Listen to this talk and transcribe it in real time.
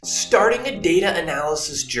Starting a data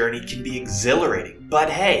analysis journey can be exhilarating, but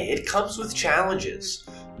hey, it comes with challenges.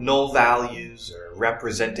 Null values or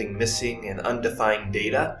representing missing and undefined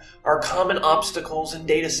data are common obstacles in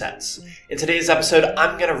datasets. In today's episode,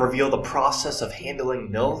 I'm going to reveal the process of handling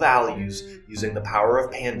null values using the power of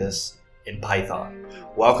Pandas in Python.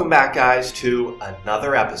 Welcome back, guys, to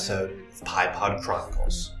another episode of PyPod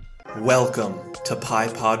Chronicles. Welcome to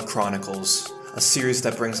PyPod Chronicles, a series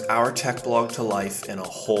that brings our tech blog to life in a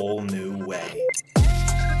whole new way.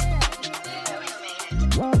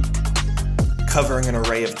 Covering an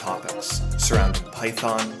array of topics surrounding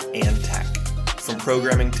Python and tech, from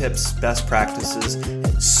programming tips, best practices,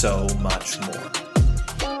 and so much more.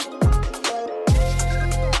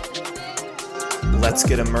 Let's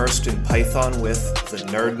get immersed in Python with the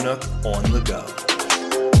Nerd Nook on the go.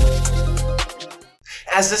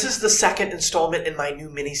 As this is the second installment in my new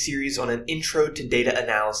mini-series on an intro to data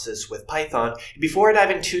analysis with Python, before I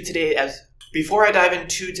dive into today's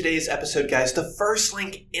episode, guys, the first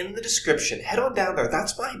link in the description, head on down there.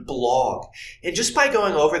 That's my blog. And just by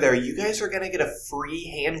going over there, you guys are going to get a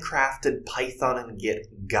free handcrafted Python and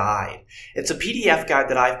Git guide. It's a PDF guide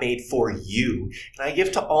that I've made for you, and I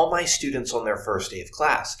give to all my students on their first day of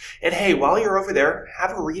class. And hey, while you're over there,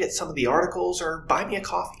 have a read at some of the articles or buy me a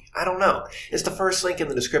coffee. I don't know. It's the first link in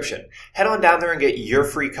the description. Head on down there and get your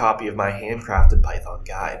free copy of my handcrafted Python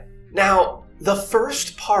guide. Now, the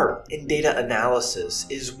first part in data analysis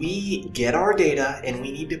is we get our data and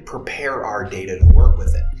we need to prepare our data to work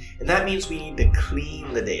with it. And that means we need to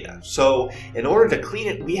clean the data. So in order to clean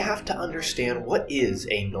it, we have to understand what is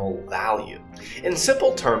a null value. In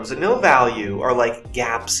simple terms, a null value are like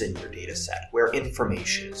gaps in your data set where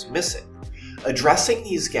information is missing. Addressing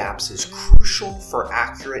these gaps is crucial for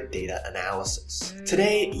accurate data analysis.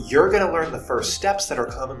 Today, you're going to learn the first steps that are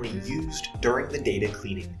commonly used during the data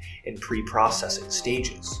cleaning and pre-processing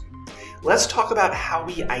stages. Let's talk about how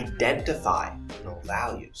we identify null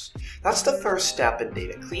values. That's the first step in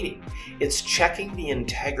data cleaning. It's checking the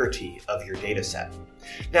integrity of your data set.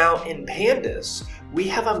 Now, in Pandas, we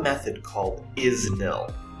have a method called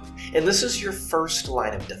isNill, and this is your first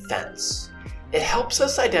line of defense. It helps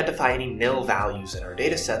us identify any nil values in our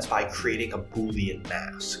datasets by creating a Boolean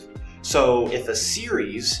mask. So if a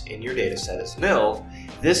series in your dataset is nil,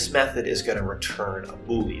 this method is going to return a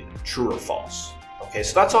Boolean, true or false. Okay,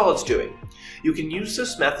 so that's all it's doing. You can use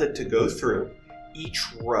this method to go through each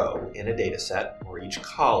row in a dataset or each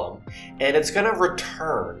column, and it's going to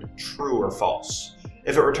return true or false.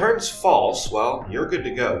 If it returns false, well, you're good to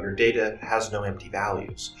go. Your data has no empty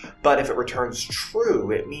values. But if it returns true,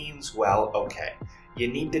 it means, well, okay, you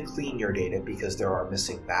need to clean your data because there are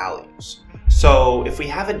missing values. So if we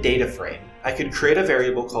have a data frame, I could create a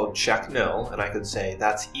variable called checkNull, and I could say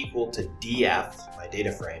that's equal to df, my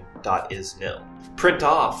data frame, .isNill. Print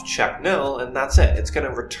off checkNull, and that's it. It's going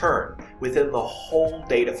to return within the whole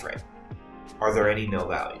data frame. Are there any null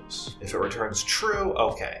values? If it returns true,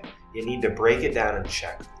 okay. You need to break it down and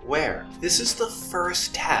check where. This is the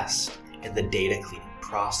first test in the data cleaning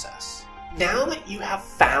process. Now that you have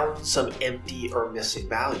found some empty or missing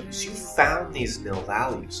values, you found these nil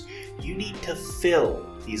values, you need to fill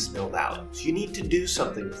these nil values. You need to do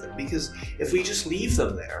something with them because if we just leave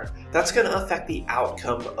them there, that's going to affect the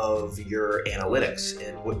outcome of your analytics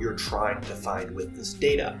and what you're trying to find with this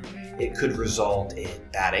data. It could result in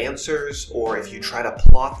bad answers, or if you try to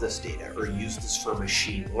plot this data or use this for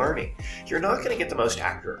machine learning, you're not going to get the most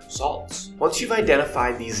accurate results. Once you've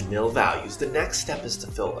identified these nil values, the next step is to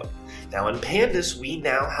fill them. Now in Pandas, we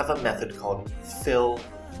now have a method called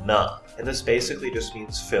fill_null, and this basically just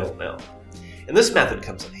means fill nil. And this method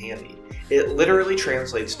comes in handy. It literally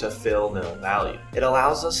translates to fill null value. It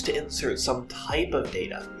allows us to insert some type of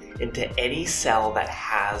data into any cell that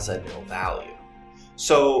has a null value.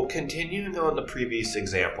 So continuing on the previous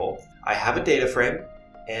example, I have a data frame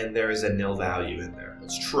and there is a nil value in there.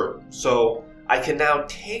 That's true. So I can now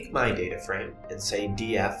take my data frame and say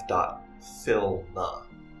df.fillNull.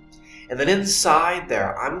 And then inside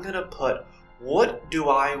there, I'm going to put what do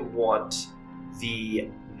I want the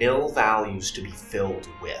nil values to be filled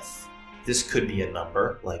with. This could be a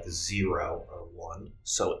number like 0 or 1.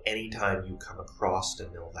 So anytime you come across a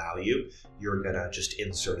nil value, you're going to just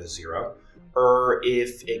insert a 0. Or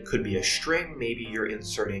if it could be a string, maybe you're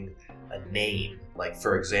inserting a name. Like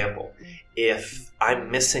for example, if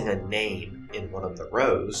I'm missing a name in one of the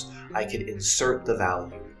rows, I could insert the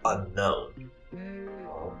value unknown.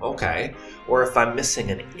 Okay. Or if I'm missing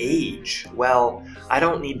an age, well, I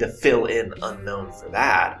don't need to fill in unknown for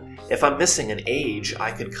that. If I'm missing an age,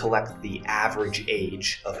 I could collect the average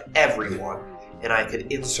age of everyone and I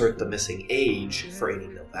could insert the missing age for any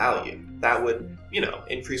nil value. That would,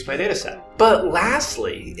 increase my data set. But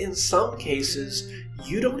lastly, in some cases,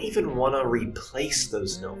 you don't even want to replace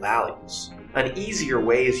those nil values. An easier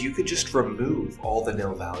way is you could just remove all the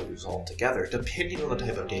nil values altogether, depending on the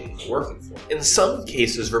type of data you're working for. In some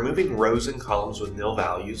cases, removing rows and columns with nil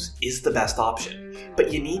values is the best option,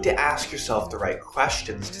 but you need to ask yourself the right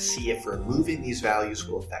questions to see if removing these values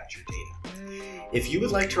will affect your data. If you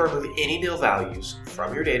would like to remove any nil values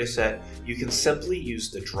from your dataset, you can simply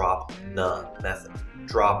use the drop null method.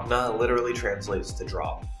 Drop null literally translates to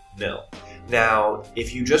drop nil. Now,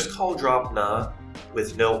 if you just call drop null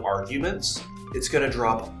with no arguments, it's going to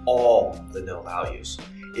drop all the nil values.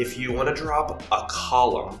 If you want to drop a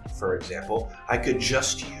column, for example, I could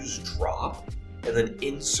just use drop and then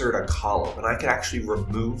insert a column, and I could actually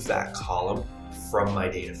remove that column from my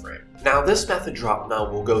data frame. Now, this method drop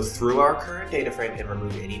null will go through our current data frame and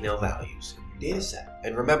remove any nil values in your data set.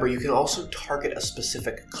 And remember, you can also target a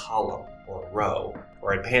specific column or row,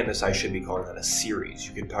 or in Pandas, I should be calling that a series.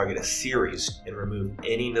 You can target a series and remove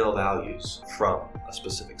any nil values from a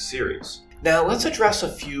specific series. Now, let's address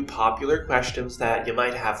a few popular questions that you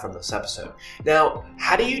might have from this episode. Now,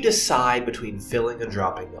 how do you decide between filling and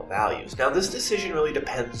dropping nil values? Now, this decision really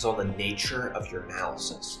depends on the nature of your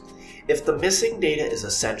analysis. If the missing data is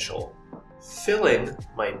essential, filling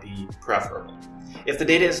might be preferable. If the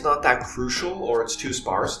data is not that crucial or it's too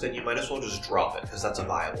sparse, then you might as well just drop it because that's a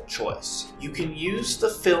viable choice. You can use the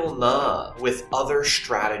fill null with other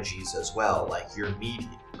strategies as well, like your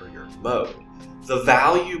median or your mode. The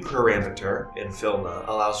value parameter in fill null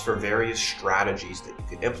allows for various strategies that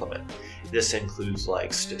you can implement. This includes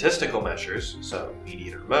like statistical measures, so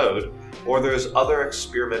median or mode, or there's other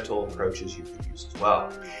experimental approaches you can use as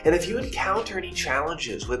well. And if you encounter any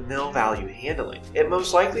challenges with nil value handling, it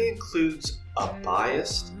most likely includes a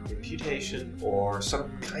biased imputation or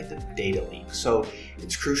some kind of data leak. So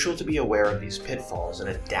it's crucial to be aware of these pitfalls and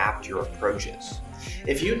adapt your approaches.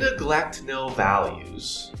 If you neglect nil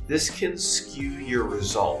values, this can skew your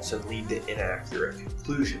results and lead to inaccurate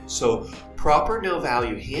conclusions. So proper nil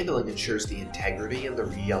value handling ensures the integrity and the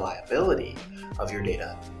reliability of your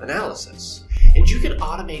data analysis. And you can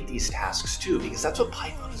automate these tasks too, because that's what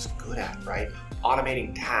Python is good at, right?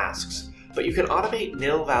 Automating tasks. But you can automate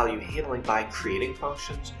nil value handling by creating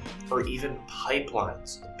functions or even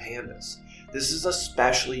pipelines in Pandas. This is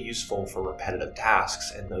especially useful for repetitive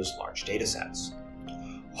tasks in those large data sets.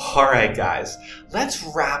 Alright guys, let's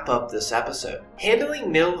wrap up this episode.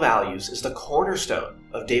 Handling nil values is the cornerstone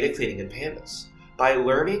of data cleaning in Pandas. By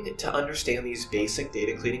learning to understand these basic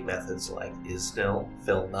data cleaning methods like isNull,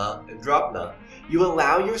 fillNull, and dropNull, you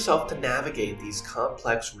allow yourself to navigate these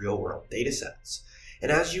complex real-world datasets.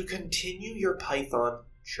 And as you continue your Python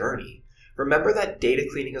journey, remember that data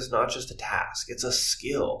cleaning is not just a task, it's a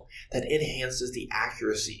skill that enhances the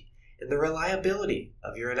accuracy and the reliability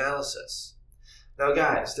of your analysis. Now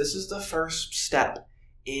guys, this is the first step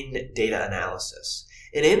in data analysis.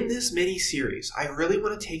 And in this mini-series, I really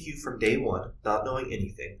want to take you from day one, not knowing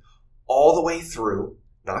anything, all the way through,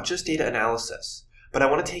 not just data analysis, but I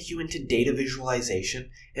want to take you into data visualization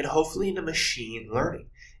and hopefully into machine learning.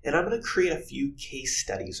 And I'm going to create a few case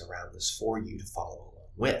studies around this for you to follow along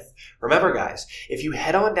with. Remember guys, if you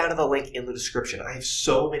head on down to the link in the description, I have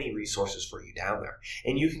so many resources for you down there.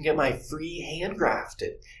 And you can get my free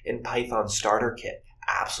handcrafted in Python starter kit,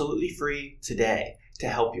 absolutely free today, to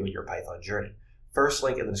help you in your Python journey. First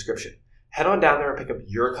link in the description. Head on down there and pick up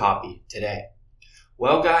your copy today.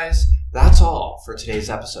 Well guys, that's all for today's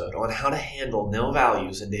episode on how to handle nil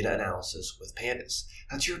values in data analysis with Pandas.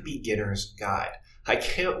 That's your beginner's guide. I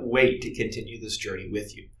can't wait to continue this journey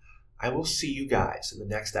with you. I will see you guys in the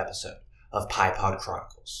next episode of PyPod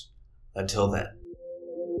Chronicles. Until then.